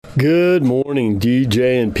Good morning,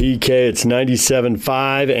 DJ and PK. It's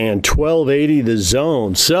 97.5 and 1280 The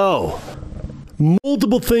Zone. So,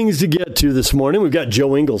 multiple things to get to this morning. We've got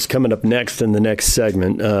Joe Ingles coming up next in the next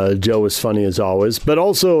segment. Joe is funny as always, but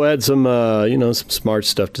also had some, some smart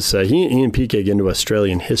stuff to say. He and PK get into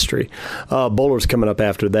Australian history. Bowler's coming up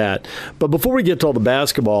after that. But before we get to all the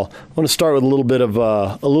basketball, I want to start with a little bit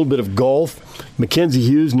of golf. Mackenzie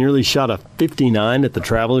Hughes nearly shot a 59 at the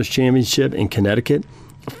Travelers Championship in Connecticut.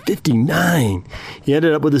 59. He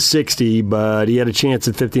ended up with a 60, but he had a chance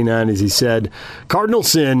at 59, as he said. Cardinal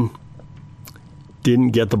sin.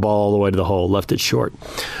 Didn't get the ball all the way to the hole. Left it short.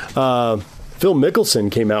 Phil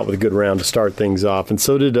Mickelson came out with a good round to start things off, and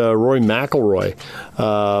so did Rory McIlroy.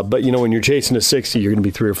 But, when you're chasing a 60, you're going to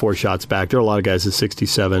be 3 or 4 shots back. There are a lot of guys at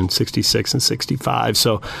 67, 66, and 65,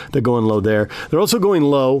 so they're going low there. They're also going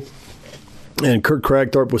low. And Kurt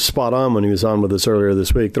Kragthorpe was spot on when he was on with us earlier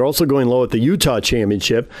this week. They're also going low at the Utah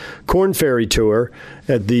Championship, Korn Ferry Tour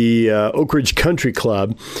at the Oak Ridge Country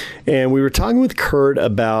Club. And we were talking with Kurt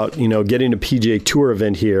about, getting a PGA Tour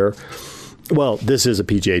event here. Well, this is a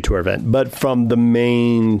PGA Tour event, but from the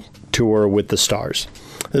main tour with the stars.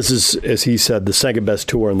 This is, as he said, the second best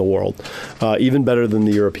tour in the world, even better than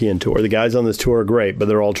the European Tour. The guys on this tour are great, but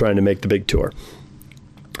they're all trying to make the big tour.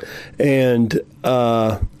 And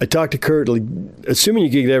I talked to Kurt, assuming you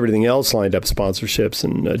could get everything else lined up, sponsorships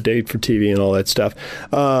and a date for TV and all that stuff,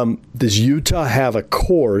 does Utah have a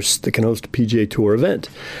course that can host a PGA Tour event?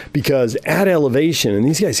 Because at elevation, and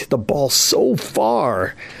these guys hit the ball so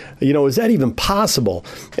far, is that even possible?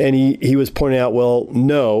 And he was pointing out, well,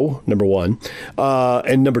 no, number one.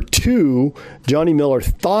 And number two, Johnny Miller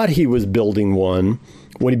thought he was building one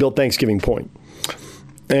when he built Thanksgiving Point.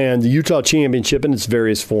 And the Utah Championship in its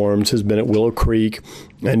various forms has been at Willow Creek,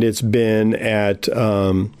 and it's been at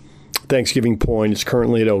Thanksgiving Point. It's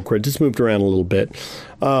currently at Oak Ridge. It's moved around a little bit.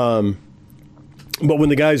 But when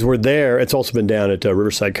the guys were there, it's also been down at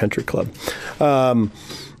Riverside Country Club. But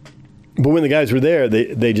when the guys were there,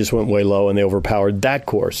 they just went way low, and they overpowered that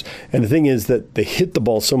course. And the thing is that they hit the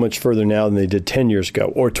ball so much further now than they did 10 years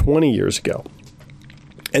ago or 20 years ago.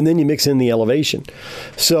 And then you mix in the elevation.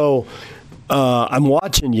 So I'm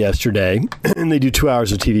watching yesterday, and they do 2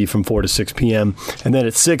 hours of TV from 4 to 6 p.m., and then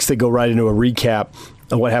at 6 they go right into a recap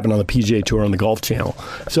of what happened on the PGA Tour on the Golf Channel.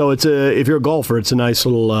 So if you're a golfer, it's a nice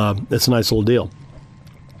little deal.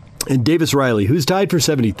 And Davis Riley, who's tied for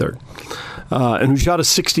 73rd, and who shot a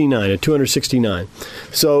 69 at 269.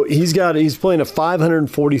 So he's playing a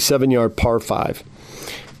 547-yard par 5,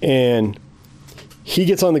 and he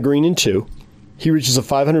gets on the green in 2. He reaches a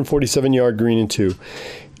 547-yard green in 2.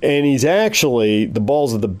 And he's actually, the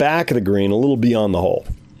ball's at the back of the green, a little beyond the hole.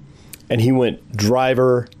 And he went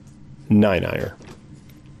driver 9-iron.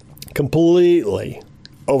 Completely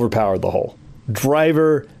overpowered the hole.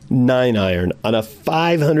 Driver 9-iron on a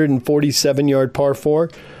 547-yard par 4.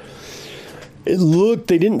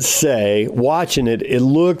 They didn't say, watching it, it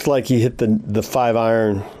looked like he hit the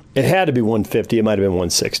 5-iron. It had to be 150. It might have been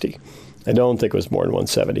 160. I don't think it was more than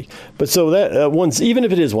 170. But so that even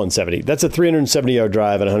if it is 170, that's a 370-yard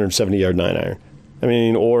drive and a 170-yard 9-iron. I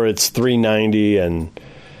mean, or it's 390 and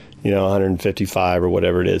 155 or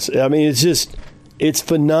whatever it is. I mean, it's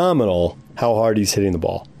phenomenal how hard he's hitting the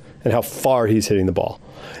ball and how far he's hitting the ball.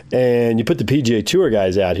 And you put the PGA Tour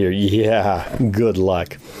guys out here, yeah, good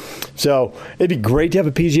luck. So it'd be great to have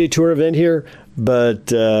a PGA Tour event here,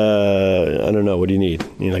 but I don't know. What do you need?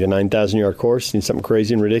 You need like a 9,000-yard course? You need something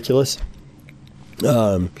crazy and ridiculous?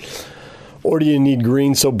 Or do you need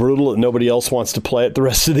greens so brutal that nobody else wants to play it the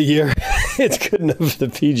rest of the year? It's good enough for the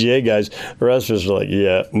PGA guys. The rest of us are like,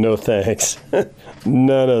 yeah, no thanks.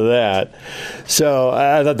 None of that. So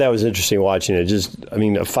I thought that was interesting watching it. A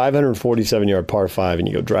 547-yard par 5, and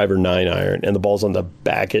you go driver 9-iron, and the ball's on the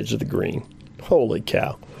back edge of the green. Holy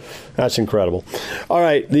cow. That's incredible. All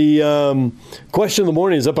right, the question of the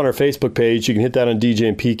morning is up on our Facebook page. You can hit that on DJ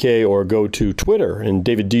and PK or go to Twitter and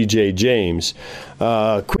David DJ James.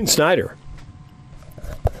 Quinn Snyder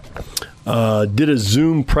did a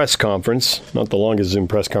Zoom press conference, not the longest Zoom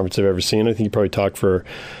press conference I've ever seen. I think he probably talked for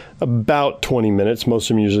about 20 minutes. Most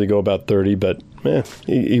of them usually go about 30, but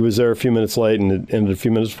he was there a few minutes late and it ended a few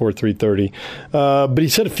minutes before 3:30. But he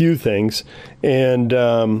said a few things, and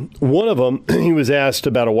one of them, he was asked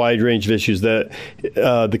about a wide range of issues that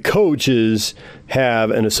the coaches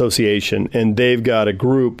have an association, and they've got a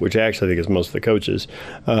group, which actually I think is most of the coaches.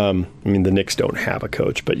 The Knicks don't have a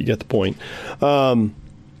coach, but you get the point.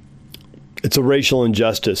 It's a racial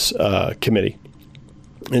injustice committee.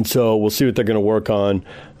 And so we'll see what they're going to work on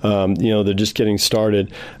They're just getting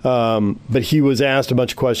started. But he was asked a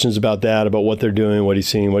bunch of questions about that, about what they're doing, what he's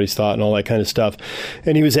seeing, what he's thought, and all that kind of stuff.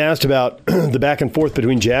 And he was asked about the back and forth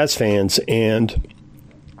between Jazz fans and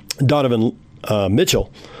Donovan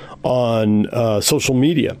Mitchell on social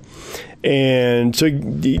media. And so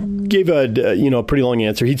he gave a pretty long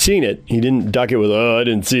answer. He'd seen it. He didn't duck it with, I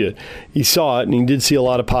didn't see it. He saw it, and he did see a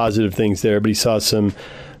lot of positive things there, but he saw several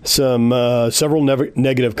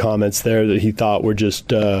negative comments there that he thought were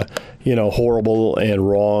just, horrible and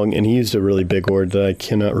wrong. And he used a really big word that I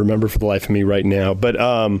cannot remember for the life of me right now. But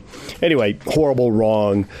anyway, horrible,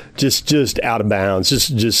 wrong, just out of bounds,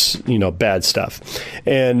 just bad stuff.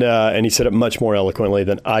 And he said it much more eloquently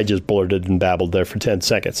than I just blurted and babbled there for 10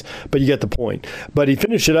 seconds. But you get the point. But he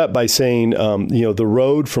finished it up by saying, the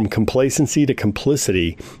road from complacency to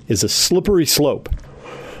complicity is a slippery slope.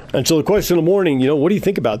 And so the question in the morning, what do you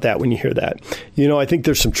think about that when you hear that? I think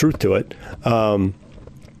there's some truth to it.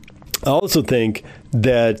 I also think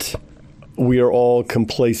that we are all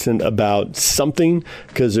complacent about something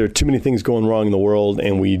because there are too many things going wrong in the world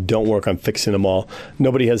and we don't work on fixing them all.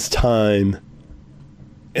 Nobody has time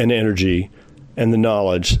and energy and the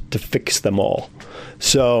knowledge to fix them all.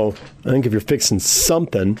 So I think if you're fixing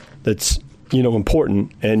something that's,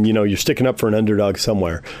 important and, you're sticking up for an underdog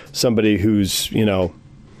somewhere, somebody who's,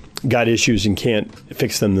 got issues and can't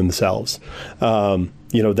fix them themselves.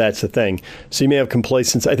 That's the thing. So you may have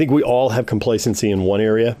complacency. I think we all have complacency in one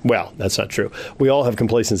area. Well, that's not true. We all have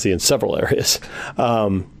complacency in several areas.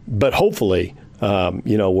 But hopefully,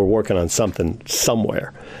 we're working on something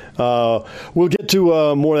somewhere. We'll get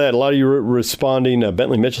to more of that. A lot of you are responding.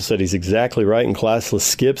 Bentley Mitchell said he's exactly right, and Classless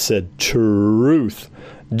Skip said truth.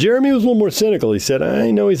 Jeremy was a little more cynical. He said, I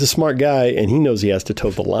know he's a smart guy, and he knows he has to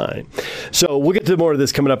toe the line. So we'll get to more of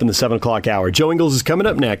this coming up in the 7 o'clock hour. Joe Ingles is coming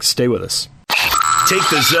up next. Stay with us. Take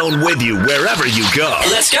the Zone with you wherever you go.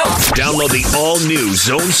 Let's go. Download the all-new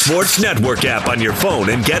Zone Sports Network app on your phone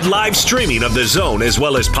and get live streaming of the Zone as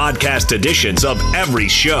well as podcast editions of every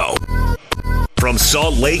show. From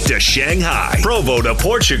Salt Lake to Shanghai, Provo to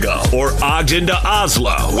Portugal, or Ogden to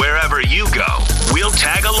Oslo, wherever you go, we'll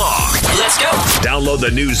tag along. Let's go. Download the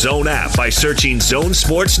new Zone app by searching Zone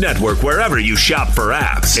Sports Network wherever you shop for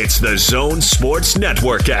apps. It's the Zone Sports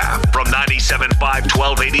Network app from 97.5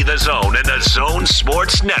 1280 The Zone and the Zone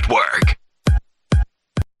Sports Network.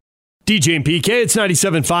 DJ and PK, it's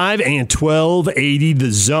 97.5 and 1280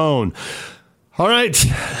 The Zone. All right,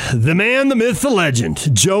 the man, the myth, the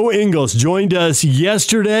legend, Joe Ingles joined us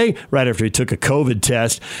yesterday right after he took a COVID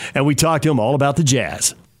test, and we talked to him all about the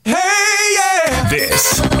Jazz. Hey, yeah!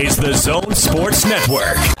 This is the Zone Sports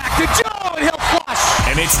Network. Back to Joe, and he'll flush.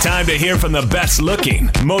 And it's time to hear from the best-looking,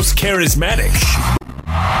 most charismatic,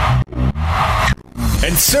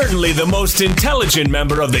 and certainly the most intelligent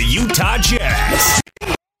member of the Utah Jazz.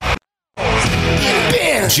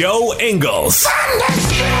 Joe Ingles.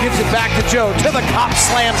 Gives it back to Joe. To the cop,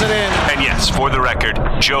 slams it in. And yes, for the record,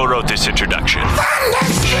 Joe wrote this introduction.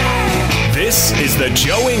 This is the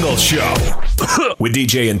Joe Ingles Show with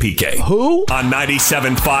DJ and PK. Who? On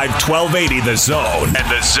 97.5 1280 The Zone and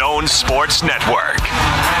the Zone Sports Network.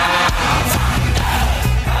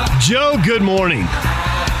 Joe, good morning.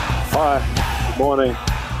 Hi, good morning.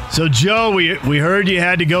 So, Joe, we heard you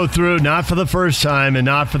had to go through, not for the first time and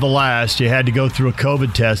not for the last, you had to go through a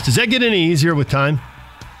COVID test. Does that get any easier with time?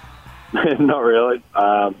 Not really.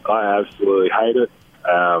 I absolutely hate it.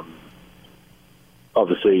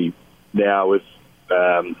 Obviously, now with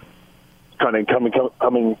kind of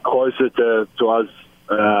coming closer to us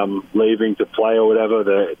leaving to play or whatever,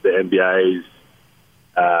 the NBA's,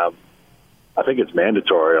 I think it's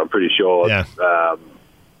mandatory, I'm pretty sure. Yeah.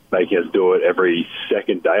 Making us do it every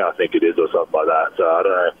second day, I think it is, or something like that. So I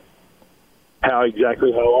don't know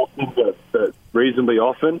how often, but reasonably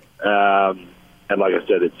often. And like I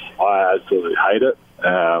said, I absolutely hate it.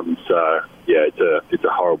 So yeah, it's a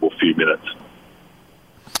horrible few minutes.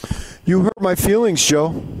 You hurt my feelings, Joe.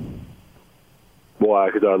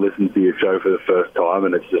 Why? Because I listened to your show for the first time,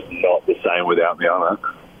 and it's just not the same without me on it.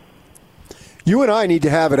 You and I need to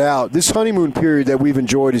have it out. This honeymoon period that we've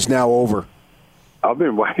enjoyed is now over. I've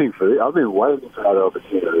been waiting for that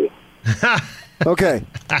opportunity. Okay.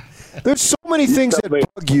 There's so many things that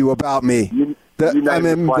bug you about me. You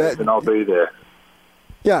name the place and I'll be there.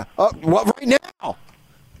 Yeah. What, right now?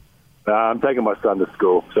 I'm taking my son to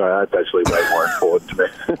school. Sorry, that's actually way more important to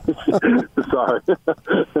me. Sorry.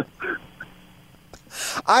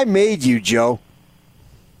 I made you, Joe.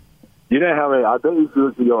 You know how many? I bet you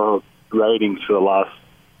looked at your ratings for the last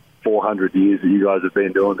 400 years that you guys have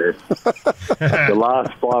been doing this. The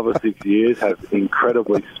last 5 or 6 years have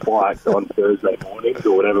incredibly spiked on Thursday mornings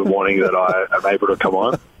or whatever morning that I am able to come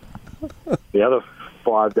on. The other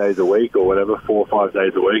 5 days a week or whatever, 4 or 5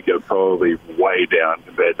 days a week are probably way down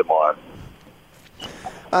compared to mine.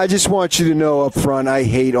 I just want you to know up front, I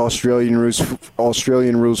hate Australian rules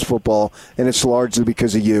football, and it's largely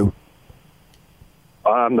because of you.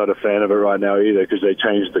 I'm not a fan of it right now either because they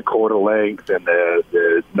changed the quarter length and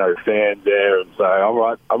there's no fans there, and so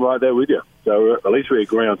I'm right there with you. So at least we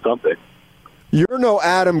agree on something. You're no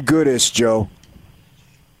Adam Goodis, Joe.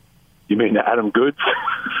 You mean Adam Goods?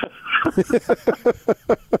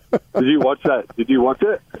 Did you watch that? Did you watch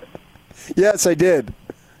it? Yes, I did.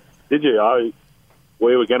 Did you?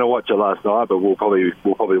 We were going to watch it last night, but we'll probably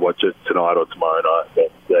watch it tonight or tomorrow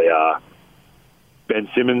night. But Ben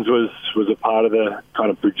Simmons was a part of the kind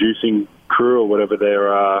of producing crew or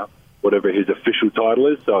whatever his official title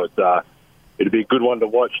is. So it'd be a good one to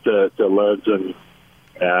watch to learn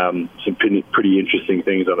some pretty interesting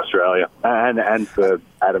things on Australia and for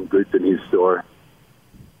Adam Goods and his story.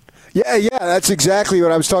 Yeah, that's exactly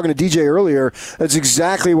what I was talking to DJ earlier. That's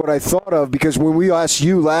exactly what I thought of, because when we asked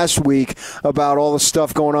you last week about all the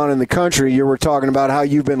stuff going on in the country, you were talking about how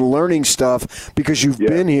you've been learning stuff because you've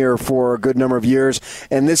been here for a good number of years,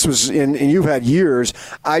 and this was and you've had years.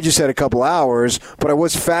 I just had a couple hours, but I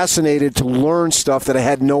was fascinated to learn stuff that I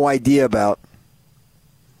had no idea about.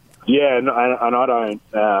 Yeah, and I don't.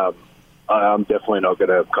 I'm definitely not going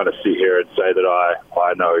to kind of sit here and say that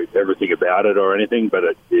I know everything about it or anything, but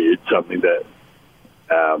it's something that,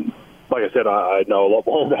 like I said, I know a lot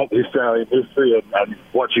more about the Australian history, and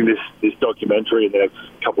watching this documentary in the next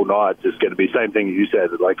couple of nights is going to be the same thing you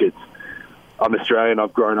said. Like I'm Australian,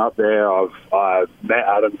 I've grown up there, I've met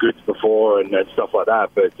Adam Goods before and stuff like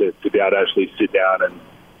that, but to be able to actually sit down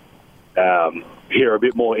and hear a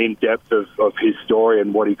bit more in depth of his story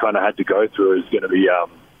and what he kind of had to go through is going to be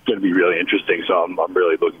really interesting, so I'm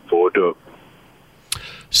really looking forward to it.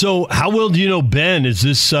 So how well do you know Ben? Is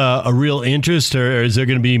this a real interest, or is there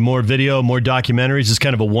going to be more video, more documentaries? Is this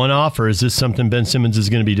kind of a one-off, or is this something Ben Simmons is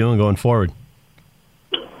going to be doing going forward?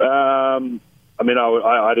 I mean,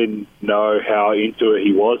 I didn't know how into it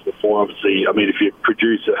he was before. Obviously, I mean, if you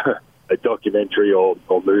produce a documentary or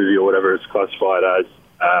movie or whatever it's classified as,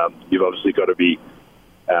 you've obviously got to be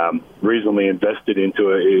reasonably invested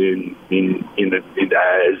into it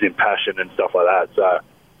in passion and stuff like that. So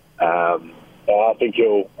I think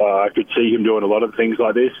I could see him doing a lot of things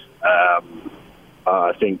like this.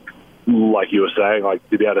 I think, like you were saying, like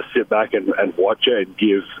to be able to sit back and watch it and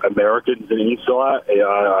give Americans an insight,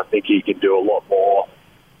 I think he can do a lot more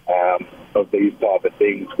of these type of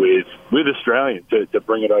things with Australians to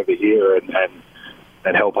bring it over here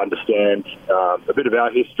and help understand a bit of our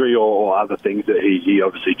history or other things that he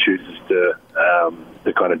obviously chooses to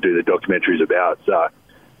kind of do the documentaries about. So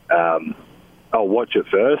I'll watch it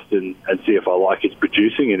first and see if I like his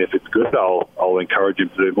producing, and if it's good, I'll encourage him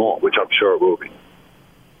to do more, which I'm sure it will be.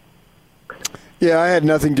 Yeah, I had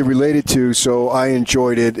nothing to relate it to, so I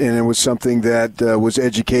enjoyed it, and it was something that was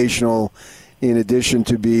educational in addition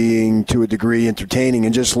to being, to a degree, entertaining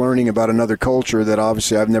and just learning about another culture that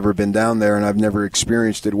obviously I've never been down there and I've never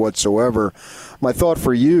experienced it whatsoever. My thought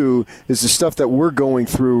for you is the stuff that we're going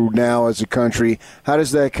through now as a country, how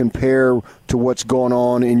does that compare to what's going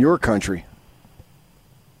on in your country?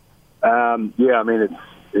 Yeah, I mean,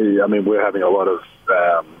 we're having a lot of,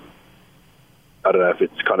 I don't know if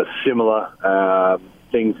it's kind of similar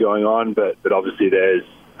things going on, but obviously there's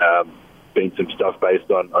been some stuff based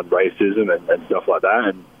on racism and stuff like that.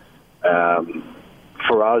 And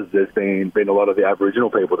for us, there's been a lot of the Aboriginal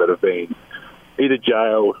people that have been either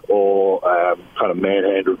jailed or kind of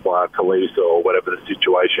manhandled by police or whatever the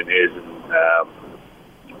situation is.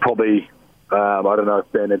 And probably, I don't know if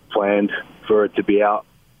Ben had planned for it to be out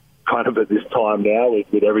kind of at this time now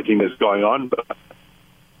with everything that's going on, but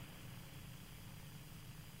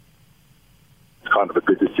it's kind of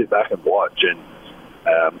good to sit back and watch. And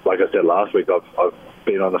like I said last week, I've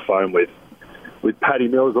been on the phone with Paddy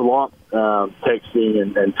Mills a lot, texting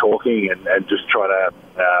and talking and just trying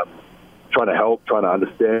to help, trying to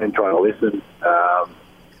understand, trying to listen,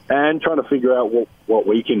 and trying to figure out what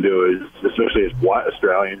we can do, especially as white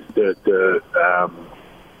Australians, to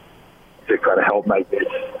kind of help make this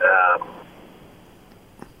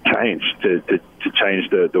change, to change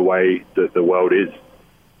the way that the world is.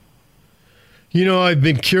 You know, I've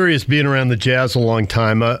been curious, being around the Jazz a long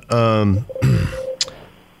time.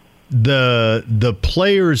 The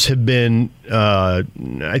players have been,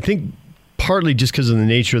 I think, partly just because of the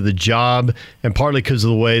nature of the job and partly because of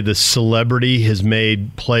the way the celebrity has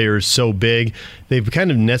made players so big, they've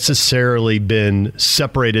kind of necessarily been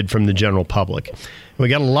separated from the general public. We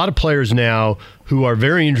got a lot of players now who are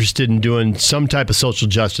very interested in doing some type of social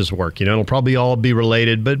justice work. It'll probably all be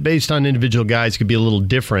related, but based on individual guys, could be a little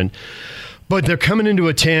different. But they're coming into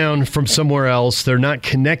a town from somewhere else. They're not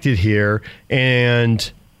connected here,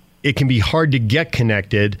 and it can be hard to get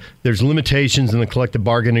connected. There's limitations in the collective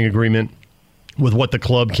bargaining agreement with what the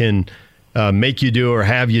club can make you do or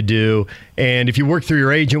have you do. And if you work through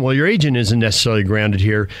your agent, well, your agent isn't necessarily grounded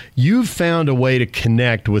here. You've found a way to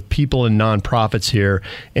connect with people in nonprofits here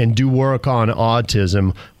and do work on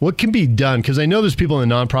autism. What can be done? Because I know there's people in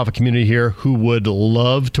the nonprofit community here who would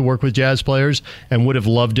love to work with Jazz players and would have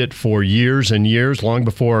loved it for years and years, long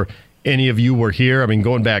before any of you were here. I mean,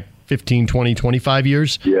 going back 15, 20, 25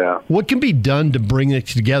 years. Yeah. What can be done to bring it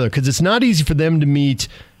together? Because it's not easy for them to meet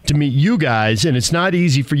you guys, and it's not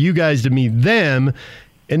easy for you guys to meet them.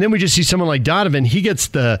 And then we just see someone like Donovan. He gets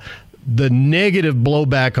the negative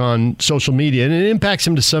blowback on social media, and it impacts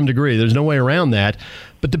him to some degree. There's no way around that.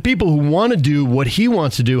 But the people who want to do what he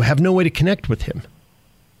wants to do have no way to connect with him.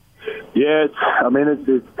 Yeah,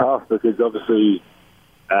 it's tough because obviously,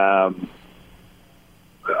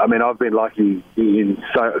 I've been lucky in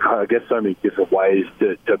so many different ways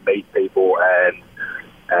to meet people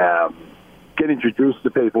and get introduced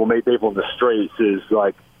to people, meet people in the streets. Is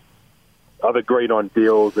like I've agreed on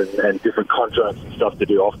deals and different contracts and stuff to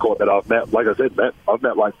do off court that I've met. Like I said, I've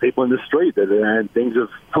met like people in the street and things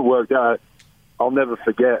have worked out. I'll never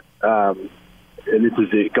forget. And this is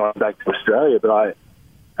it going back to Australia, but I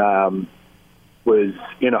was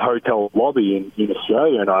in a hotel lobby in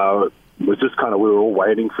Australia, and I was just we were all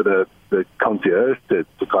waiting for the concierge to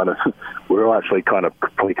we were actually kind of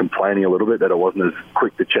probably complaining a little bit that it wasn't as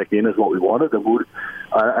quick to check in as what we wanted. And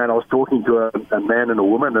I was talking to a man and a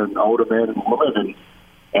woman, an older man and a woman,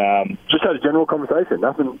 and just had a general conversation,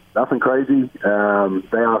 nothing crazy.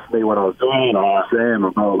 They asked me what I was doing, and I asked them,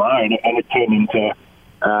 and blah, blah, blah, and it turned into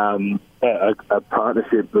a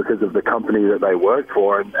partnership because of the company that they worked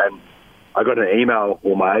for. And I got an email,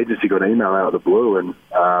 or my agency got an email out of the blue,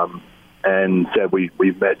 and said we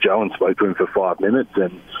met Joe and spoke to him for 5 minutes,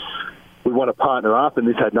 and we want to partner up. And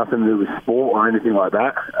this had nothing to do with sport or anything like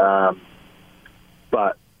that,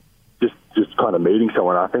 but just kind of meeting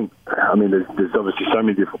someone. There's obviously so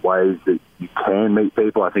many different ways that you can meet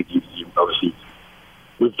people. I think you obviously,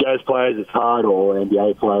 with Jazz players it's hard, or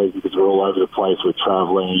NBA players, because we're all over the place, we're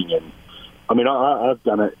traveling, and I've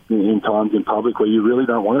done it in times in public where you really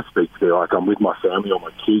don't want to speak to. Like, I'm with my family or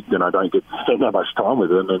my kids, and I don't get to spend that much time with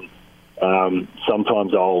them. And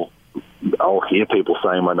sometimes I'll hear people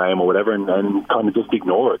saying my name or whatever, and kind of just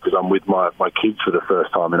ignore it because I'm with my kids for the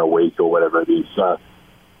first time in a week or whatever it is. So,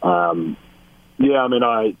 going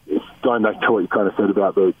back to what you kind of said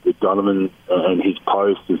about the Donovan and his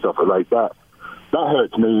posts and stuff like that, that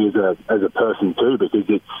hurts me as a person too, because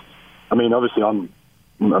it's, obviously I'm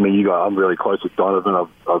really close with Donovan.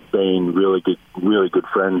 I've been really good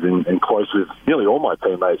friends and close with nearly all my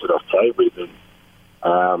teammates that I've played with.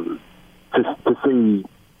 And to see,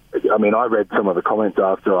 I read some of the comments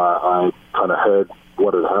after I kind of heard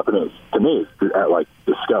what had happened. To me, it's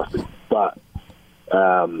disgusting. But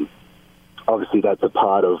obviously that's a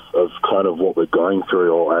part of kind of what we're going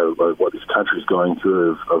through, or what this country's going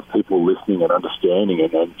through, of people listening and understanding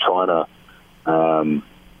and trying to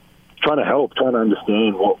help, trying to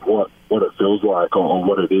understand what it feels like, or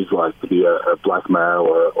what it is like to be a black male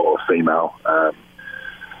or a female.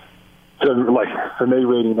 So, for me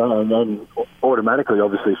reading that, and then automatically,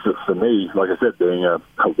 obviously, for me, like I said, being a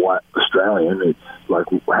white Australian, it's like,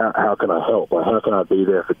 how can I help? How can I be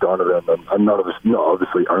there for Donovan? And not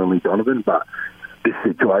obviously only Donovan, but this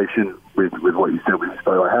situation with what you said with his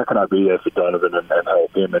story, how can I be there for Donovan and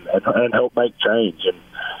help him and help make change?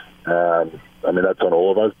 And that's on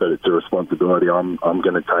all of us, but it's a responsibility I'm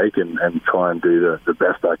going to take and try and do the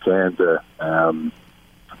best I can to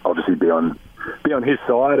obviously be on his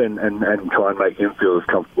side and try and make him feel as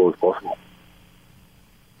comfortable as possible.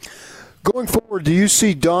 Going forward, do you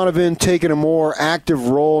see Donovan taking a more active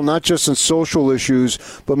role, not just in social issues,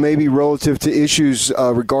 but maybe relative to issues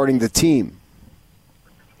regarding the team?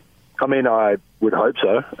 I would hope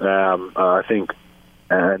so. I think,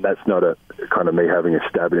 and that's not a kind of me having a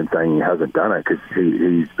stab at him saying he hasn't done it, because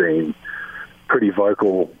he's been pretty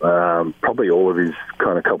vocal probably all of his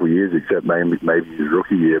kind of couple of years, except maybe his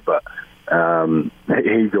rookie year, but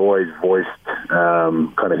he's always voiced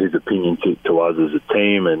kind of his opinion to us as a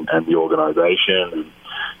team and the organisation.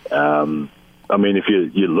 If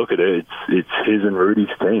you look at it, it's his and Rudy's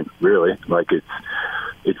team, really.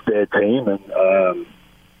 it's their team, and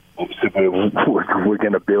obviously we're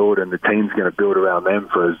going to build, and the team's going to build around them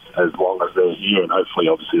for as long as they're here, and hopefully,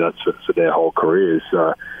 obviously, that's for their whole careers.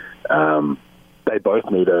 So they both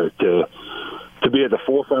need to be at the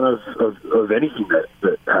forefront of anything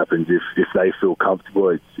that happens if they feel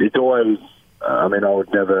comfortable. It's always, I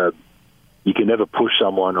would never, you can never push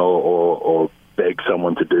someone or beg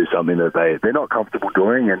someone to do something that they're not comfortable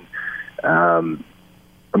doing, and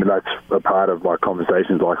that's a part of my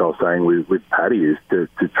conversations, like I was saying with Paddy, is to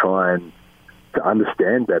try and to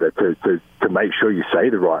understand better, to make sure you say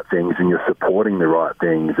the right things and you're supporting the right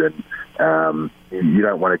things, and you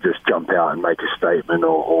don't want to just jump out and make a statement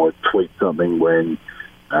or tweet something when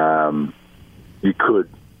you could,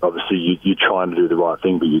 obviously you're trying to do the right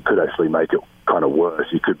thing, but you could actually make it kind of worse.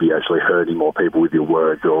 You could be actually hurting more people with your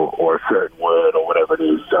words or a certain word or whatever it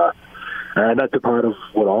is. And that's a part of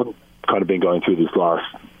what I've kind of been going through this last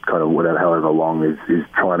kind of however long is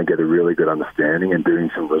trying to get a really good understanding and doing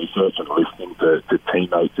some research and listening to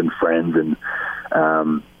teammates and friends and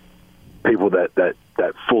people that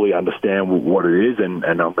fully understand what it is, and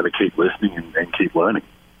I'm going to keep listening and keep learning.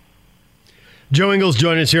 Joe Ingles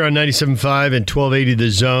joining us here on 97.5 and 1280 The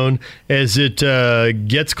Zone. As it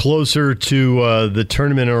gets closer to the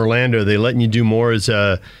tournament in Orlando, are they letting you do more as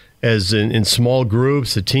in small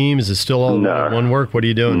groups, a team? Is it still all one work? What are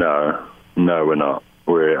you doing? No, we're not.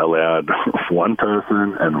 We're allowed one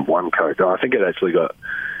person and one coach. I think it actually got.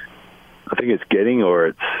 I think it's getting, or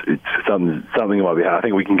it's something might be. I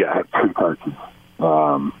think we can have two coaches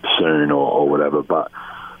soon or whatever. But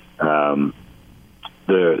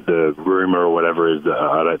the rumor or whatever is that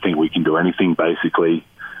I don't think we can do anything basically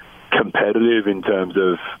competitive in terms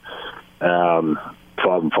of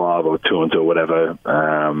 5-5 or 2-2 or whatever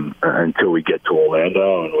until we get to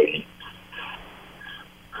Orlando and we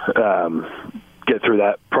get through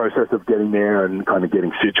that process of getting there and kind of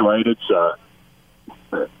getting situated. So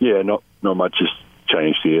yeah, not much has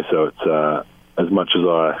changed here. So it's as much as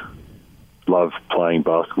I love playing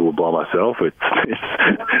basketball by myself, it's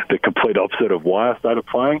the complete opposite of why I started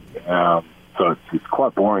playing. So it's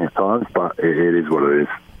quite boring at times, but it is what it is.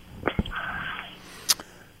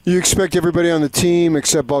 You expect everybody on the team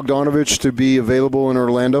except Bogdanović to be available in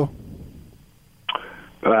Orlando?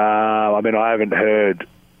 I haven't heard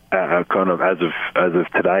kind of as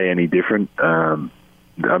of today any different. I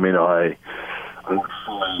would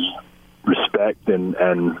fully respect and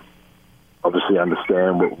obviously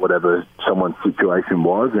understand whatever someone's situation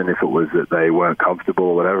was, and if it was that they weren't comfortable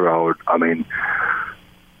or whatever, I'm going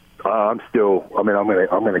to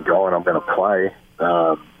go and I'm going to play.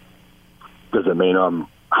 Does it mean I'm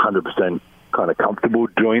 100% kind of comfortable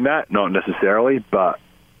doing that? Not necessarily, but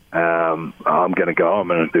I'm going to go. I'm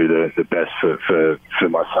going to do the best for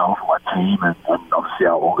myself, my team, and obviously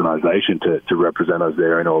our organisation to represent us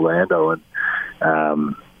there in Orlando. And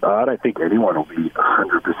I don't think anyone will be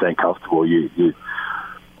 100% comfortable. You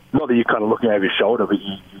not that you're kind of looking over your shoulder, but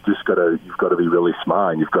you've got to be really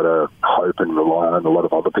smart, and you've got to hope and rely on a lot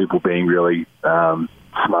of other people being really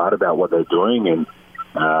smart about what they're doing, and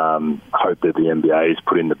hope that the NBA has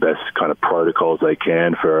put in the best kind of protocols they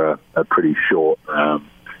can for a pretty short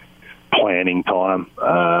planning time,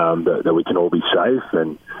 that we can all be safe.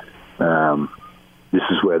 And this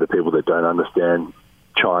is where the people that don't understand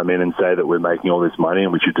chime in and say that we're making all this money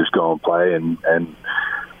and we should just go and play. And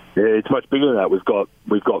yeah, it's much bigger than that. We've got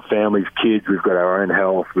families, kids, we've got our own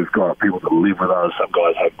health, we've got people that live with us. Some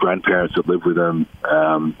guys have grandparents that live with them,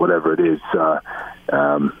 whatever it is.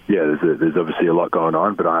 There's obviously a lot going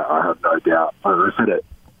on, but I have no doubt. I said it.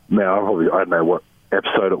 I don't know what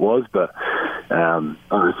episode it was, but I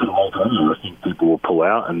said the whole time, I think people will pull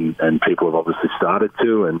out, and people have obviously started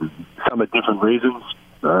to, and some are different reasons.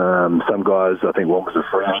 Some guys, I think one was a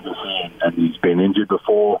free agency and he's been injured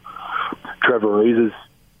before. Trevor Ariza is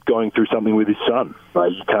going through something with his son.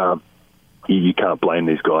 Like, you can't blame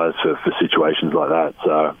these guys for situations like that.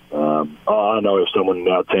 So I know if someone in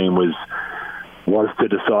our team was to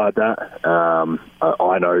decide that,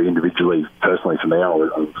 I know individually, personally for me, I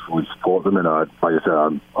would support them, and like I said,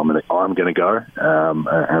 I'm going to go, and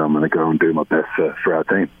I'm going to go and do my best for our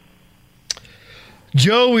team.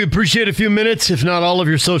 Joe, we appreciate a few minutes, if not all of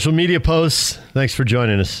your social media posts. Thanks for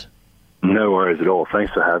joining us. No worries at all.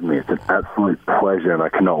 Thanks for having me. It's an absolute pleasure, and I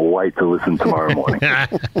cannot wait to listen tomorrow morning.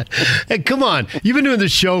 Hey, come on. You've been doing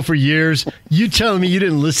this show for years. You telling me you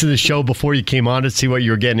didn't listen to the show before you came on to see what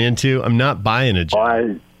you were getting into? I'm not buying it,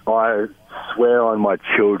 Joe. I swear on my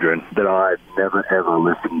children that I never, ever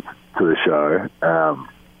listened to the show.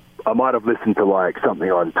 I might have listened to, like, something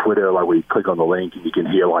on Twitter, like where you click on the link and you can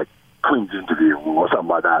hear, like, Quinn's interview or something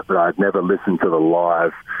like that, but I'd never listened to the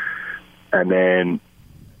live. And then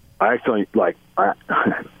I accidentally,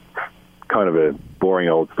 kind of a boring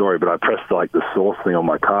old story, but I pressed the source thing on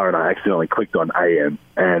my car and I accidentally clicked on AM,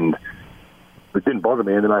 and it didn't bother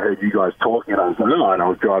me. And then I heard you guys talking, and I was like, oh, and I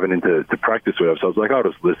was driving into practice with them, so I was like, I'll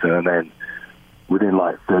just listen. And then within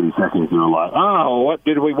 30 seconds, you were like, oh, what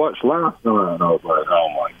did we watch last night? And I was like, oh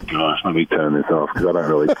my gosh, let me turn this off because I don't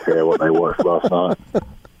really care what they watched last night.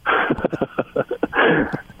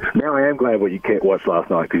 Now I am glad what you watched last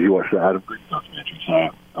night because you watched the Adam Green documentary.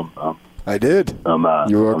 So I did.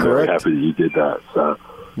 You were correct. Very happy that you did that. So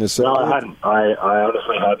yes, no, I hadn't. I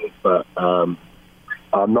honestly hadn't. But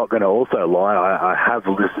I'm not going to also lie. I have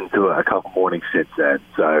listened to it a couple mornings since then.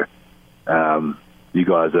 So you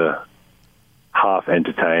guys are half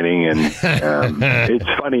entertaining, and it's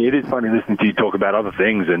funny. It is funny listening to you talk about other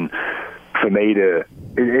things, and for me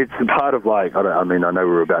it's a part of I know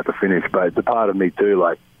we're about to finish, but it's a part of me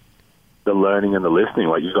too, the learning and the listening.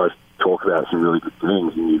 You guys talk about some really good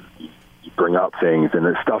things, and you bring up things, and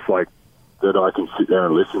it's stuff that I can sit there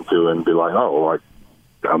and listen to and be like, oh,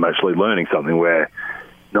 I'm actually learning something, where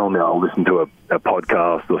normally I'll listen to a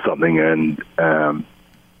podcast or something, and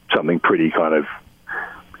something pretty kind of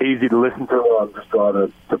easy to listen to. I'm just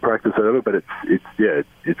trying to practice over, but it's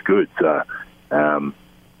good. So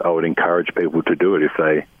I would encourage people to do it if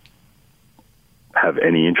they have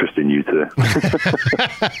any interest in you two.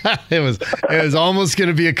 It was almost going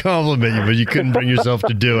to be a compliment, but you couldn't bring yourself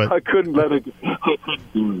to do it. I couldn't let it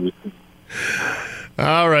go.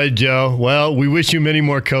 All right, Joe. Well, we wish you many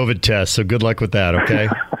more COVID tests, so good luck with that, okay?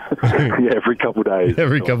 Yeah, every couple days.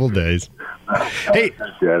 Every couple days. Hey,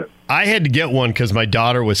 I had to get one because my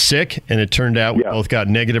daughter was sick, and it turned out we both got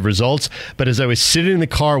negative results. But as I was sitting in the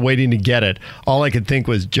car waiting to get it, all I could think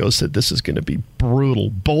was, Joe said this is going to be brutal.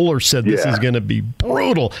 Bowler said this is going to be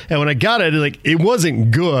brutal. And when I got it, it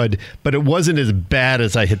wasn't good, but it wasn't as bad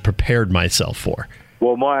as I had prepared myself for.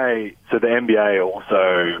 Well, so the NBA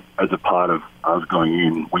also, as a part of us going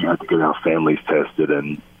in, we had to get our families tested,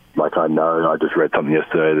 and I just read something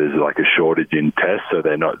yesterday, there's a shortage in tests, so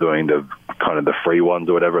they're not doing the kind of the free ones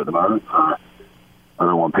or whatever at the moment. I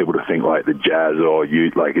don't want people to think the Jazz or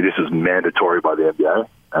this is mandatory by the NBA.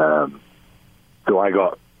 So I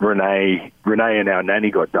got Renee and our nanny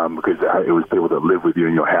got done because it was people that live with you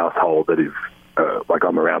in your household that if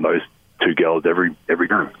I'm around those two girls every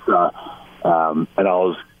day. So, and I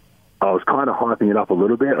was kind of hyping it up a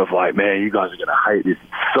little bit of man, you guys are going to hate this.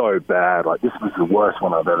 It's so bad. This was the worst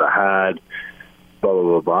one I've ever had. Blah, blah,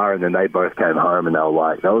 blah, blah. And then they both came home and they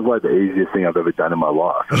were that was the easiest thing I've ever done in my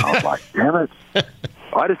life. And I was like, damn it.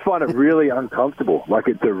 I just find it really uncomfortable.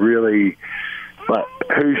 It's a really,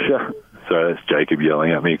 sorry, that's Jacob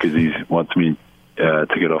yelling at me because he wants me to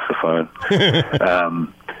get off the phone.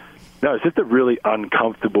 No, it's just a really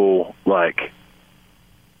uncomfortable,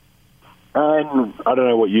 and I don't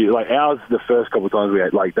know what ours, the first couple of times we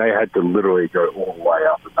had, they had to literally go all the way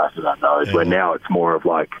up the back of that nose, where now it's more of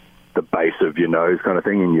the base of your nose kind of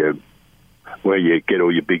thing, and where you get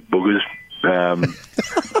all your big boogers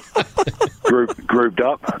grouped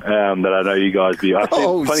up, that I know you guys do. I've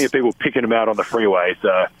seen plenty of people picking them out on the freeway,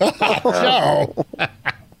 so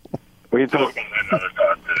we can talk about that another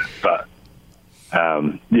time too, but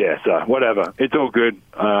so whatever. It's all good.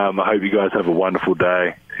 I hope you guys have a wonderful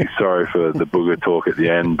day. Sorry for the booger talk at the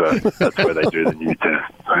end, but that's where they do the new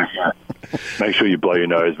test. So, make sure you blow your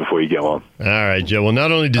nose before you go on. All right, Joe. Well,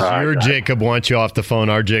 not only does your Jacob want you off the phone,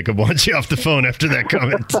 our Jacob wants you off the phone after that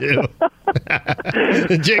comment, too.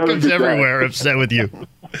 Jacob's everywhere upset with you.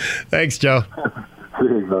 Thanks, Joe.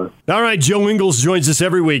 All right, Joe Ingles joins us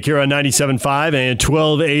every week here on 97.5 and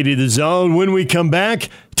 1280 The Zone. When we come back,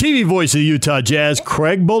 TV voice of the Utah Jazz,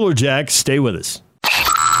 Craig Bolerjack. Stay with us.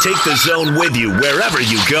 Take the Zone with you wherever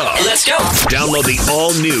you go. Let's go. Download the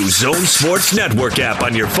all-new Zone Sports Network app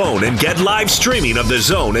on your phone and get live streaming of the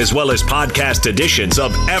Zone as well as podcast editions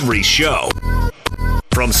of every show.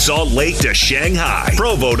 From Salt Lake to Shanghai,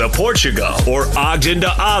 Provo to Portugal, or Ogden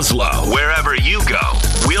to Oslo, wherever you go,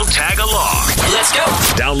 we'll tag along. Let's go.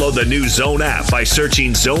 Download the new Zone app by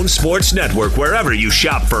searching Zone Sports Network wherever you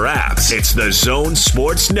shop for apps. It's the Zone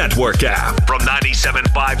Sports Network app from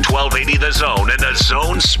 97.5 1280 The Zone and the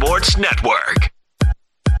Zone Sports Network.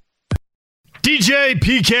 DJ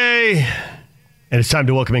PK. And it's time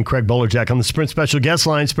to welcome in Craig Bolerjack on the Sprint Special Guest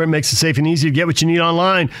Line. Sprint makes it safe and easy to get what you need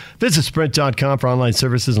online. Visit Sprint.com for online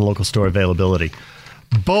services and local store availability.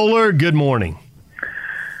 Bowler, good morning.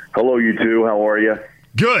 Hello, you two. How are you?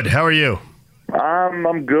 Good. How are you?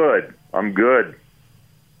 I'm good.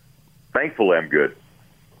 Thankfully, I'm good.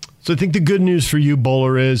 So I think the good news for you,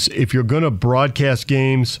 Bowler, is if you're going to broadcast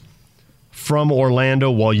games from Orlando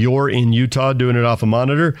while you're in Utah doing it off a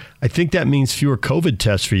monitor, I think that means fewer COVID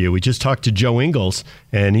tests for you. We just talked to Joe Ingles,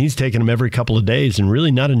 and he's taking them every couple of days and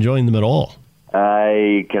really not enjoying them at all.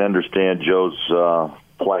 I can understand Joe's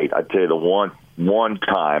plight. I tell you, the one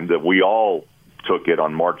time that we all took it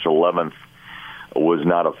on March 11th was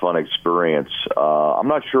not a fun experience. I'm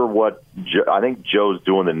not sure what I think Joe's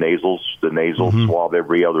doing the nasal swab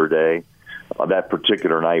every other day. That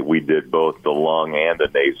particular night, we did both the lung and the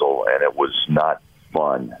nasal, and it was not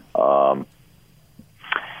fun. I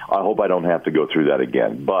hope I don't have to go through that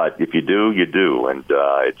again. But if you do, you do, and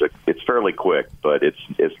it's fairly quick, but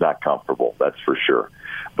it's not comfortable. That's for sure.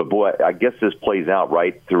 But boy, I guess this plays out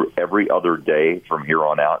right through every other day from here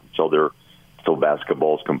on out until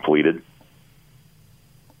basketball's completed.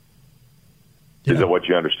 Yeah. Is that what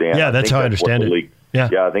you understand? Yeah, that's how I understand it.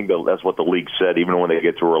 Yeah, I think that's what the league said. Even when they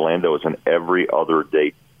get to Orlando, it's an every other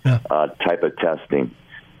day type of testing.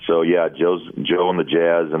 So yeah, Joe and the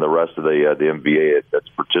Jazz and the rest of the NBA that's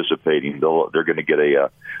participating, they're going to get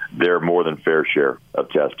their more than fair share of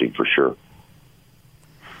testing for sure.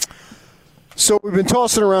 So we've been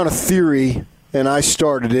tossing around a theory, and I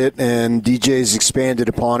started it, and DJ's expanded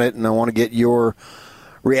upon it, and I want to get your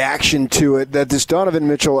reaction to it. That this Donovan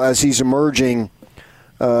Mitchell, as he's emerging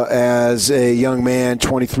as a young man,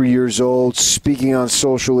 23 years old, speaking on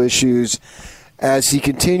social issues, as he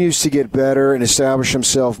continues to get better and establish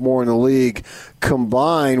himself more in the league,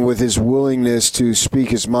 combined with his willingness to speak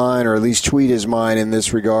his mind, or at least tweet his mind in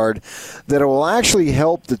this regard, that it will actually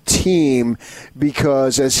help the team,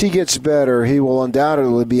 because as he gets better, he will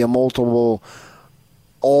undoubtedly be a multiple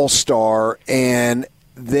all-star, and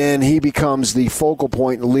then he becomes the focal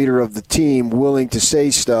point and leader of the team, willing to say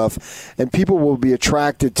stuff, and people will be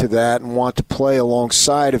attracted to that and want to play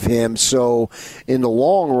alongside of him. So in the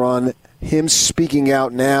long run, him speaking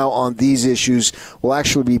out now on these issues will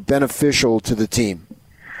actually be beneficial to the team.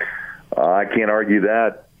 I can't argue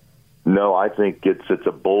that. No, I think it's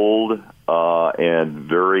a bold and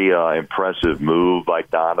very impressive move by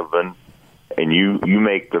Donovan. And you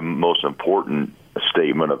make the most important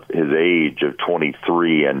statement of his age of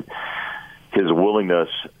 23 and his willingness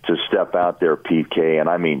to step out there, PK, and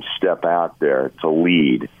I mean step out there to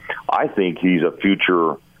lead. I think he's a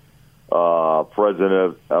future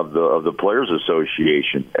president of the Players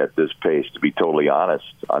Association at this pace, to be totally honest.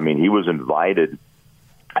 I mean, he was invited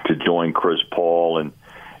to join Chris Paul and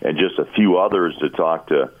just a few others to talk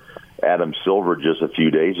to Adam Silver just a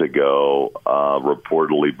few days ago,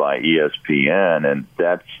 reportedly by ESPN, and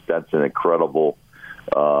that's an incredible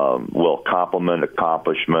compliment,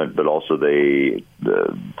 accomplishment, but also the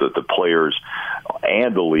players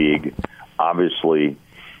and the league obviously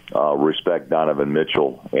respect Donovan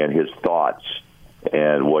Mitchell and his thoughts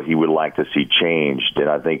and what he would like to see changed. And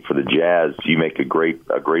I think for the Jazz, you make a great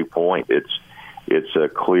point. It's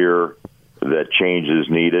clear that change is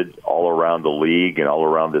needed all around the league and all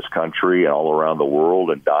around this country and all around the world,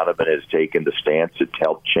 and Donovan has taken the stance to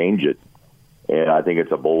help change it. And I think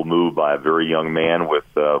it's a bold move by a very young man with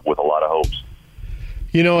a lot of hopes.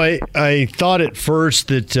 You know, I thought at first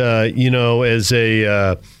that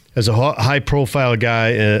as a high-profile guy,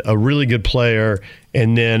 a really good player,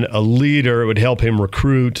 and then a leader, it would help him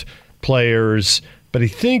recruit players. But I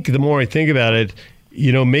think the more I think about it,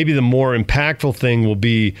 maybe the more impactful thing will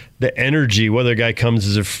be the energy, whether a guy comes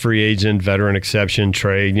as a free agent, veteran exception,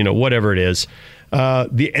 trade, whatever it is.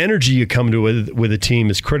 The energy you come to with a team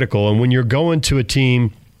is critical. And when you're going to a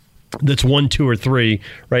team that's 1, 2, or 3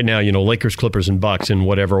 right now, Lakers, Clippers, and Bucks in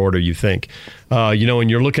whatever order you think, and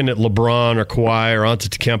you're looking at LeBron or Kawhi or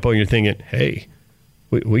Antetokounmpo, and you're thinking, hey,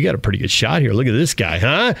 we got a pretty good shot here. Look at this guy,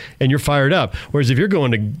 huh? And you're fired up. Whereas if you're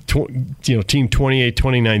going to team 28,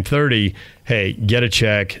 29, 30, hey, get a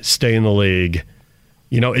check, stay in the league.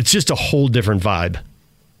 It's just a whole different vibe.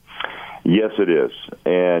 Yes, it is.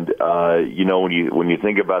 And when you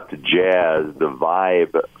think about the Jazz, the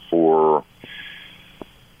vibe for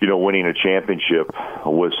winning a championship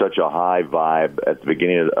was such a high vibe at the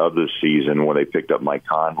beginning of the season when they picked up Mike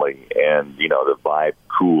Conley, and the vibe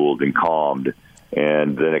cooled and calmed.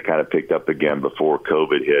 And then it kind of picked up again before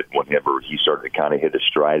COVID hit, whenever he started to kind of hit his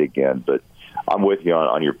stride again. But I'm with you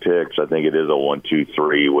on your picks. I think it is a 1, 2,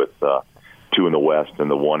 3 with 2 in the West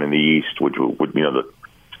and the 1 in the East, which would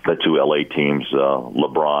the 2 LA teams,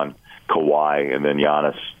 LeBron, Kawhi, and then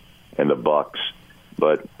Giannis and the Bucks.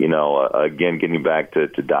 But again, getting back to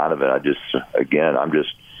Donovan, I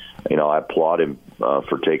applaud him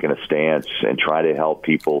for taking a stance and try to help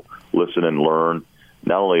people listen and learn.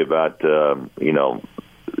 Not only about,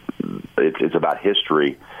 it's about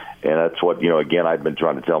history. And that's what, again, I've been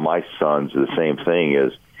trying to tell my sons the same thing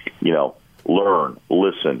is, learn,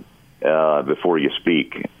 listen, before you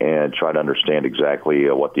speak and try to understand exactly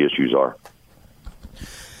what the issues are.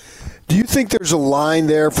 Do you think there's a line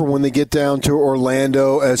there for when they get down to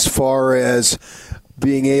Orlando as far as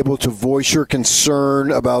being able to voice your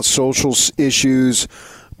concern about social issues,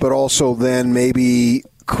 but also then maybe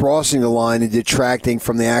crossing the line and detracting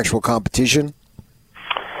from the actual competition?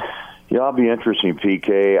 Yeah, I'll be interesting,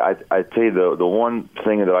 PK. I tell you, the one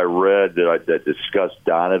thing that I read that discussed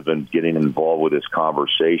Donovan getting involved with this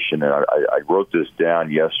conversation, and I wrote this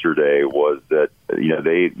down yesterday, was that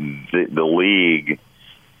the league,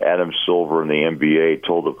 Adam Silver and the NBA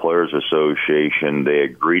told the Players Association they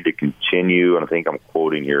agreed to continue, and I think I'm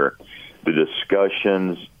quoting here, the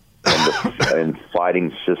discussions and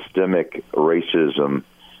fighting systemic racism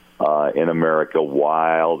in America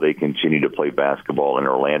while they continue to play basketball in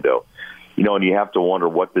Orlando. And you have to wonder,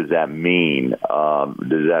 what does that mean?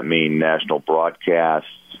 Does that mean national broadcasts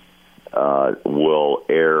will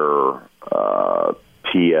air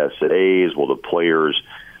PSAs? Will the players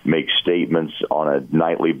make statements on a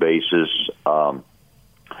nightly basis? I'm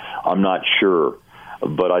not sure.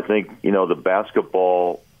 But I think, the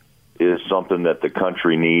basketball is something that the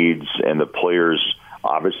country needs, and the players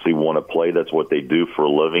obviously want to play. That's what they do for a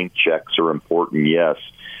living. Checks are important, yes.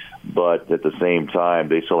 But at the same time,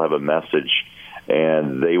 they still have a message,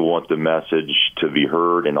 and they want the message to be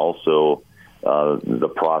heard, and also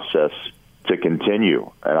the process to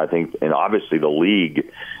continue. And I think, and obviously the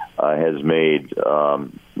league has made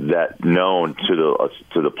that known to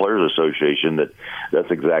the Players Association that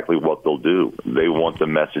that's exactly what they'll do. They want the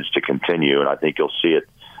message to continue, and I think you'll see it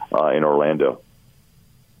in Orlando.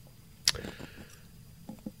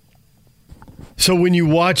 So when you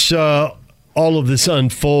watch all of this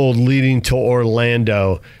unfold leading to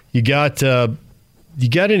Orlando, you got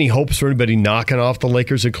any hopes for anybody knocking off the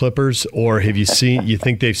Lakers or Clippers, or you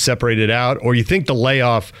think they've separated out, or you think the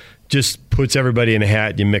layoff just puts everybody in a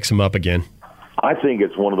hat and you mix them up again? I think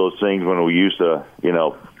it's one of those things when we used to,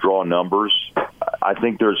 draw numbers. I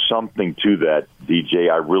think there's something to that,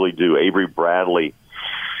 DJ. I really do. Avery Bradley,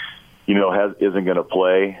 isn't going to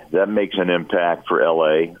play. That makes an impact for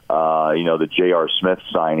L.A. The J.R. Smith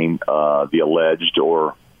signing, the alleged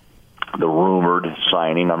or the rumored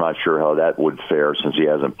signing, I'm not sure how that would fare since he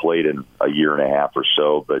hasn't played in a year and a half or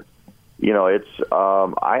so. But,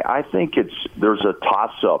 I think there's a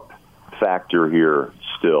toss-up factor here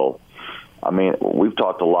still. I mean, we've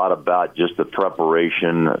talked a lot about just the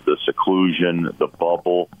preparation, the seclusion, the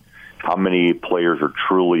bubble. How many players are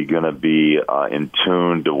truly going to be in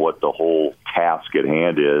tune to what the whole task at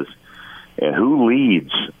hand is, and who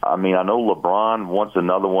leads? I mean, I know LeBron wants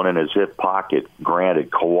another one in his hip pocket. Granted,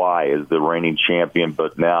 Kawhi is the reigning champion,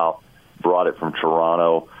 but now brought it from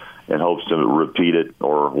Toronto and hopes to repeat it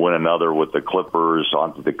or win another with the Clippers.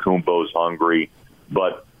 Antetokounmpo's hungry,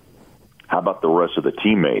 but how about the rest of the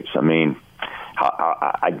teammates? I mean,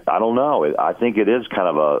 I don't know. I think it is kind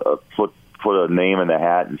of a put a name in the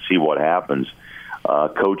hat and see what happens.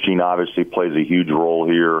 Coaching obviously plays a huge role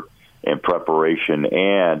here in preparation.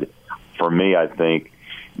 And for me, I think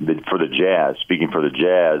that for the Jazz, speaking for the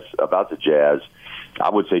Jazz, about the Jazz, I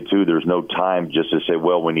would say, too, there's no time just to say,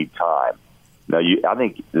 well, we need time. Now, I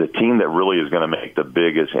think the team that really is going to make the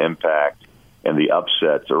biggest impact and the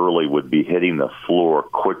upsets early would be hitting the floor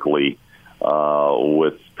quickly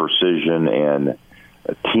with precision and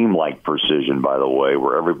team-like precision, by the way,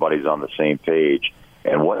 where everybody's on the same page.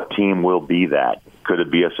 And what team will be that? Could it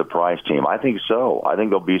be a surprise team? I think so. I think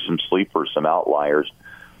there'll be some sleepers, some outliers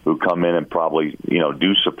who come in and probably,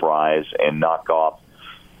 do surprise and knock off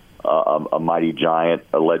a mighty giant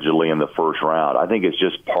allegedly in the first round. I think it's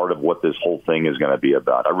just part of what this whole thing is going to be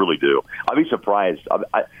about. I really do. I'll be surprised.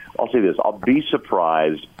 I'll say this. I'll be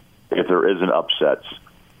surprised if there isn't upsets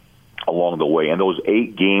along the way. And those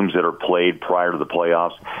 8 games that are played prior to the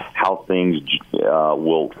playoffs, how things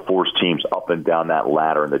will force teams up and down that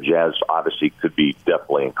ladder. And the Jazz obviously could be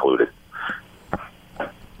definitely included.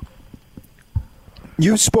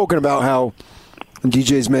 You've spoken about how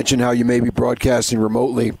DJ's mentioned how you may be broadcasting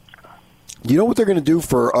remotely. Do you know what they're going to do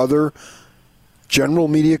for other general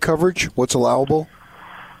media coverage? What's allowable?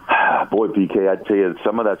 Boy, PK, I'd tell you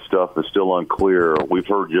some of that stuff is still unclear. We've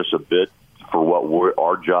heard just a bit for what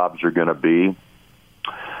our jobs are going to be.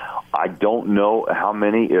 I don't know how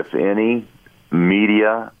many, if any,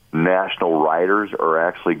 media national writers are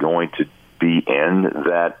actually going to be in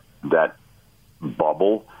that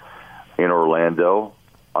bubble in Orlando.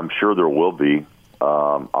 I'm sure there will be.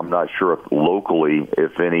 I'm not sure if locally,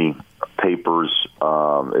 if any papers,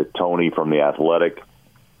 if Tony from The Athletic,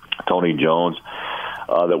 Tony Jones,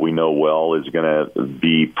 that we know well, is going to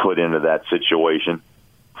be put into that situation.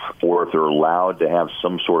 or if they're allowed to have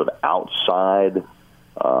some sort of outside.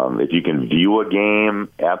 If you can view a game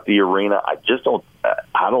at the arena, I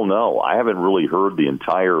don't know. I haven't really heard the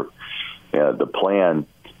entire the plan,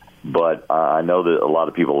 but I know that a lot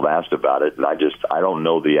of people have asked about it, and I don't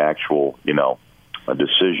know the actual a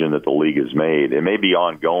decision that the league has made. It may be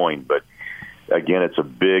ongoing, but again, it's a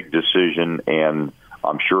big decision, and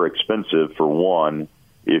I'm sure expensive for one.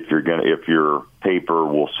 If your paper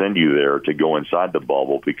will send you there to go inside the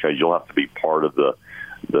bubble, because you'll have to be part of the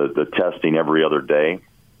testing every other day.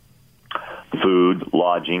 Food,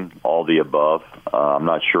 lodging, all the above. I'm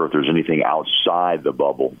not sure if there's anything outside the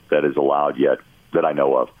bubble that is allowed yet that I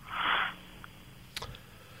know of.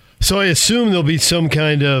 So I assume there'll be some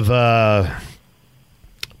kind of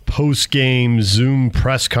post-game Zoom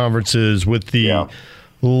press conferences with the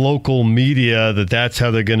local media, that's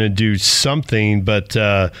how they're going to do something. But,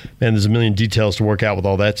 man, there's a million details to work out with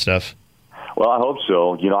all that stuff. Well, I hope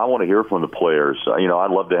so. I want to hear from the players.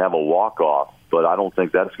 I'd love to have a walk-off, but I don't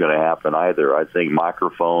think that's going to happen either. I think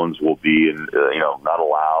microphones will be, not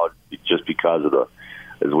allowed just because of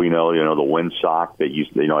as we know, the windsock that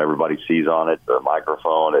everybody sees on it, the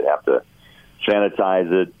microphone. They'd have to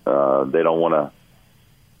sanitize it. They don't want to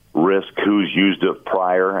risk who's used it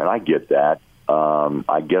prior, and I get that.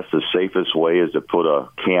 I guess the safest way is to put a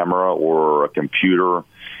camera or a computer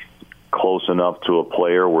close enough to a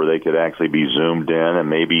player where they could actually be zoomed in, and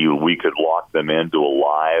maybe we could lock them into a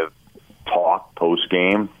live talk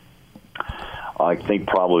post-game. I think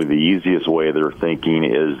probably the easiest way they're thinking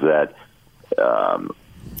is that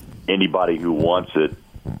anybody who wants it,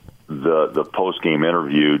 the post-game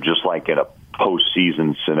interview, just like in a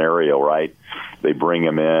postseason scenario, right? They bring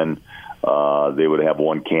them in. They would have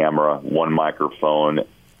one camera, one microphone,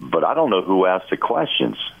 but I don't know who asks the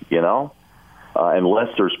questions,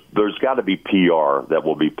 unless there's got to be PR that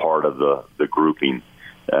will be part of the grouping,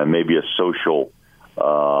 maybe a social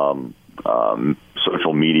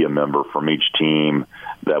media member from each team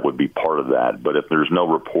that would be part of that. But if there's no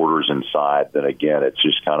reporters inside, then again, it's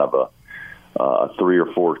just kind of a 3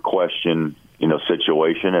 or 4 question,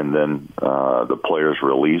 situation, and then the players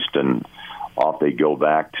released and off they go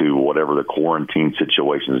back to whatever the quarantine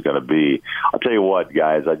situation is going to be. I'll tell you what,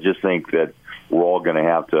 guys, I just think that we're all going to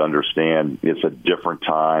have to understand it's a different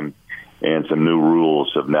time, and some new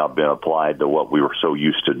rules have now been applied to what we were so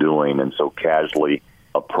used to doing and so casually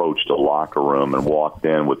approached a locker room and walked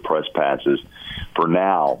in with press passes for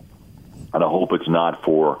now. And I hope it's not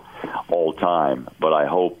for all time, but I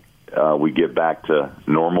hope we get back to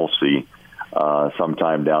normalcy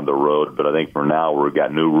sometime down the road. But I think for now we've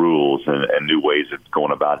got new rules and new ways of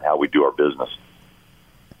going about how we do our business.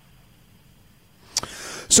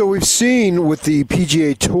 So we've seen with the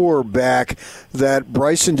PGA Tour back that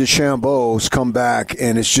Bryson DeChambeau's come back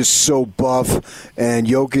and is just so buff, and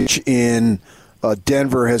Jokic in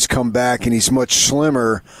Denver has come back and he's much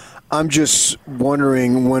slimmer. I'm just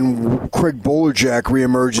wondering, when Craig Bolerjack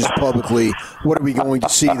reemerges publicly, what are we going to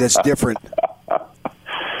see that's different?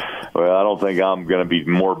 Well, I don't think I'm going to be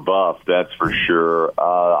more buff, that's for sure.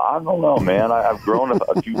 I don't know, man. I've grown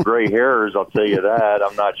a few gray hairs, I'll tell you that.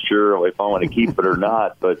 I'm not sure if I want to keep it or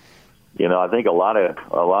not, but I think a lot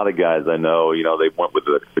of guys I know, they went with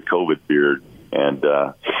the COVID beard, and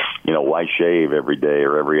why shave every day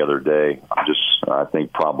or every other day? I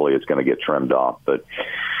think probably it's going to get trimmed off, but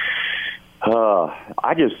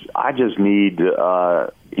I just need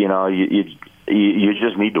you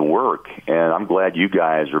just need to work, and I'm glad you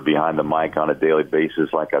guys are behind the mic on a daily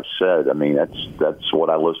basis. Like I've said, I mean that's what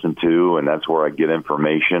I listen to, and that's where I get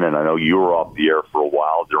information. And I know you were off the air for a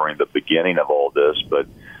while during the beginning of all this, but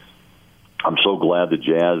I'm so glad the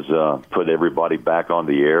Jazz put everybody back on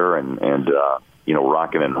the air and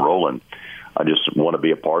rocking and rolling. I just want to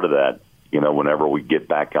be a part of that. Whenever we get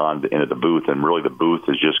back into the booth, and really the booth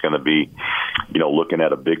is just going to be, looking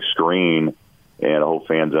at a big screen, and I hope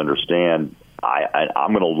fans understand.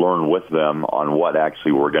 I'm going to learn with them on what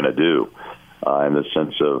actually we're going to do in the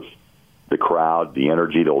sense of the crowd, the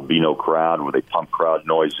energy. There will be no crowd where they pump crowd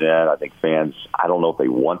noise in. I think fans, I don't know if they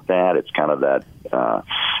want that. It's kind of that,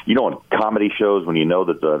 in comedy shows when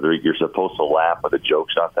that you're supposed to laugh, but the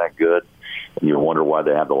joke's not that good, and you wonder why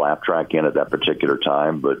they have the laugh track in at that particular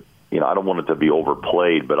time. But, I don't want it to be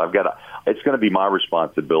overplayed, but it's going to be my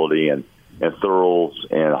responsibility, and Thurls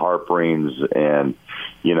and Harprings and,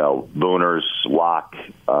 Booners, Locke,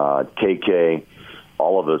 KK,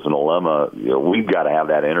 all of us in Olema, we've got to have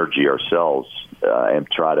that energy ourselves and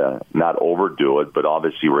try to not overdo it, but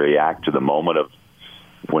obviously react to the moment of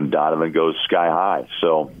when Donovan goes sky high.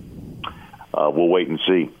 So we'll wait and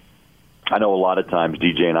see. I know a lot of times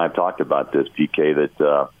DJ and I have talked about this, PK,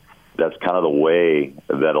 that that's kind of the way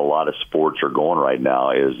that a lot of sports are going right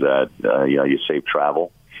now. Is that you save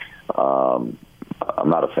travel. I'm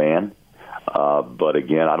not a fan, but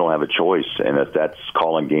again, I don't have a choice. And if that's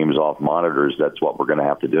calling games off monitors, that's what we're going to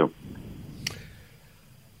have to do.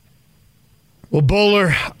 Well,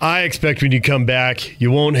 Bowler, I expect when you come back, you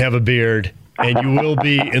won't have a beard, and you will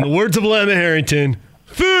be, in the words of Lemma Harrington,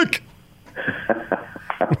 thick.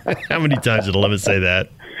 How many times did Lemma say that?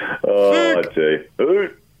 Oh, I tell you.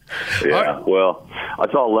 Yeah, well, I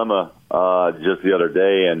saw Lemma just the other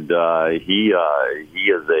day, and he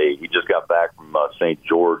just got back from St.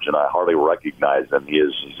 George, and I hardly recognize him.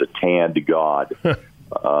 He's a tanned god.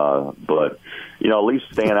 But, at least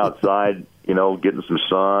staying outside, getting some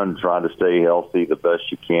sun, trying to stay healthy the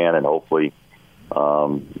best you can, and hopefully,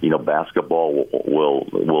 basketball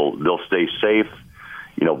they'll stay safe.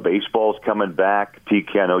 Baseball's coming back.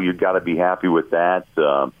 PK, I know you've got to be happy with that.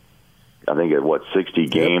 I think at 60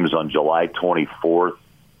 games on July 24th.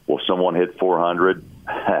 Will someone hit 400?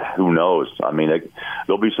 Who knows? I mean,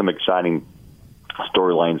 there'll be some exciting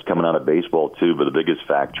storylines coming out of baseball too, but the biggest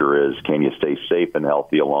factor is, can you stay safe and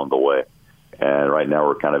healthy along the way? And right now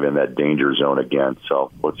we're kind of in that danger zone again.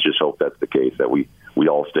 So let's just hope that's the case, that we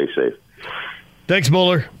all stay safe. Thanks,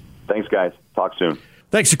 Bowler. Thanks, guys. Talk soon.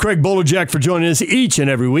 Thanks to Craig Bolerjack for joining us each and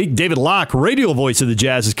every week. David Locke, radio voice of the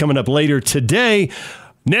Jazz, is coming up later today.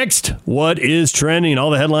 Next, what is trending?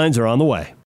 All the headlines are on the way.